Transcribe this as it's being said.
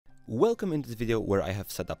Welcome in this video where I have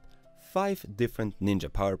set up 5 different ninja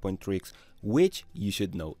PowerPoint tricks which you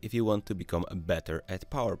should know if you want to become better at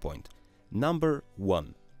PowerPoint. Number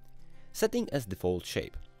 1. Setting as default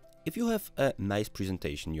shape. If you have a nice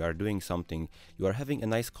presentation, you are doing something, you are having a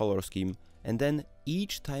nice color scheme, and then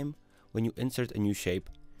each time when you insert a new shape,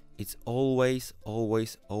 it's always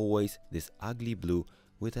this ugly blue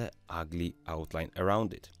with an ugly outline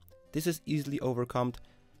around it. This is easily overcome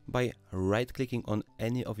by right-clicking on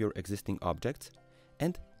any of your existing objects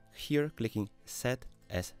and here clicking Set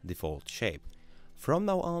as Default Shape. From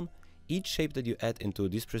now on, each shape that you add into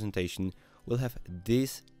this presentation will have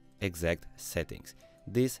these exact settings,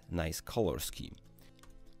 this nice color scheme.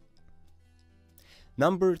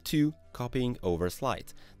 Number 2, copying over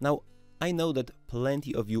slides. Now, I know that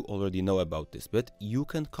plenty of you already know about this, but you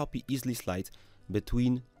can copy easily slides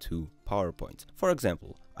between two PowerPoints. For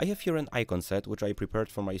example, I have here an icon set which I prepared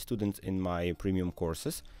for my students in my premium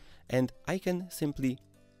courses, and I can simply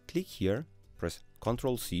click here, press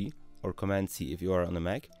Ctrl C or Command C if you are on a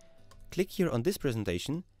Mac, click here on this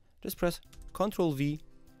presentation, just press Ctrl V.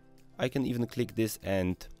 I can even click this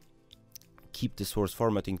and keep the source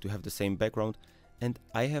formatting to have the same background, and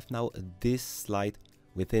I have now this slide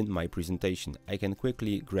within my presentation. I can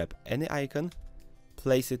quickly grab any icon,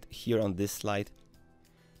 place it here on this slide.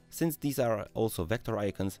 Since these are also vector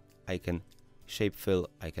icons, I can shape fill,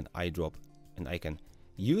 I can eyedrop, and I can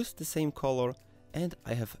use the same color, and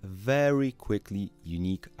I have very quickly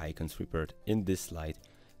unique icons prepared in this slide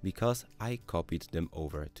because I copied them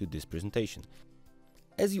over to this presentation.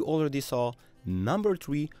 As you already saw, number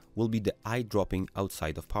 3 will be the eyedropping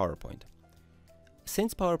outside of PowerPoint.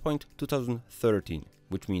 Since PowerPoint 2013,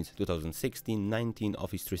 which means 2016, 19,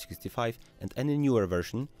 Office 365 and any newer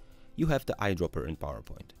version, you have the eyedropper in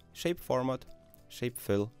PowerPoint. Shape format, shape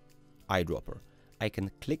fill, eyedropper. I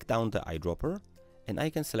can click down the eyedropper and I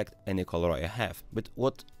can select any color I have. But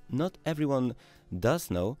what not everyone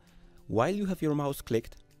does know, while you have your mouse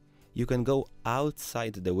clicked, you can go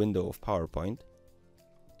outside the window of PowerPoint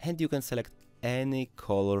and you can select any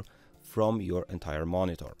color from your entire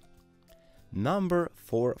monitor. Number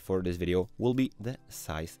 4 for this video will be the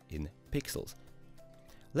size in pixels.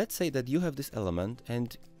 Let's say that you have this element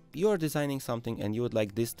and you are designing something and you would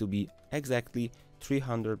like this to be exactly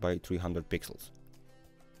 300 by 300 pixels.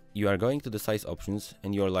 You are going to the size options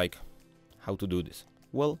and you're like, how to do this?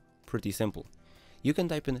 Well, pretty simple. You can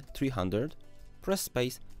type in 300, press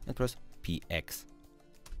space and press px.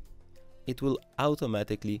 It will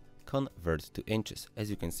automatically convert to inches. As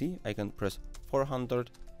you can see, I can press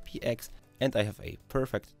 400 px and I have a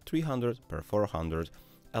perfect 300 by 400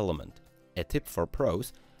 element. A tip for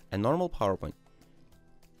pros: a normal PowerPoint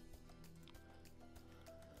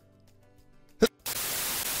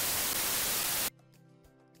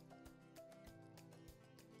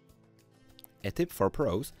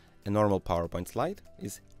slide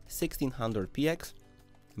is 1600 px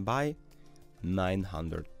by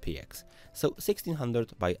 900 px. So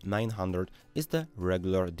 1600 by 900 is the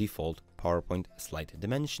regular default PowerPoint slide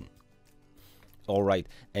dimension. Alright,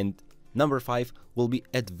 and number 5 will be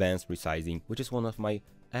advanced resizing, which is one of my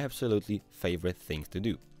absolutely favorite things to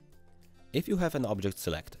do. If you have an object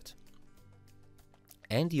selected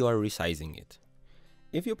and you are resizing it,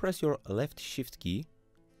 if you press your left shift key,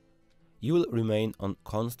 you will remain on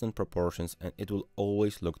constant proportions and it will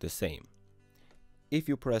always look the same. If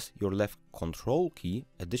you press your left control key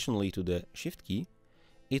additionally to the shift key,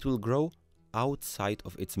 it will grow outside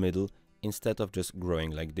of its middle instead of just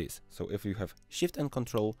growing like this. So if you have shift and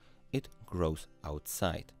control, it grows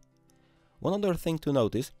outside. One other thing to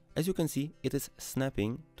notice, as you can see, it is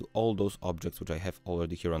snapping to all those objects which I have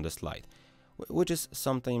already here on the slide, which is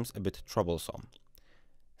sometimes a bit troublesome.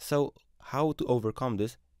 So how to overcome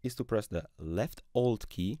this is to press the left Alt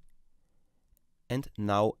key, and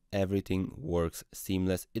now everything works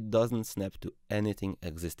seamless. It doesn't snap to anything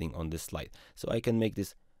existing on this slide. So I can make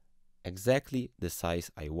this exactly the size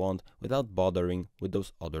I want without bothering with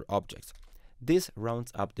those other objects. This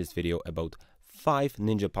rounds up this video about 5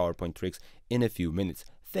 ninja PowerPoint tricks in a few minutes.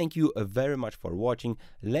 Thank you very much for watching.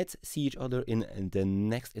 Let's see each other in the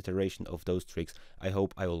next iteration of those tricks. I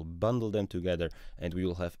hope I will bundle them together and we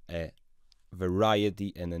will have a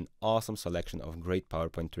variety and an awesome selection of great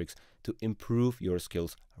PowerPoint tricks to improve your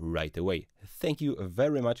skills right away. Thank you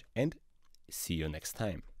very much and see you next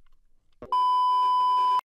time.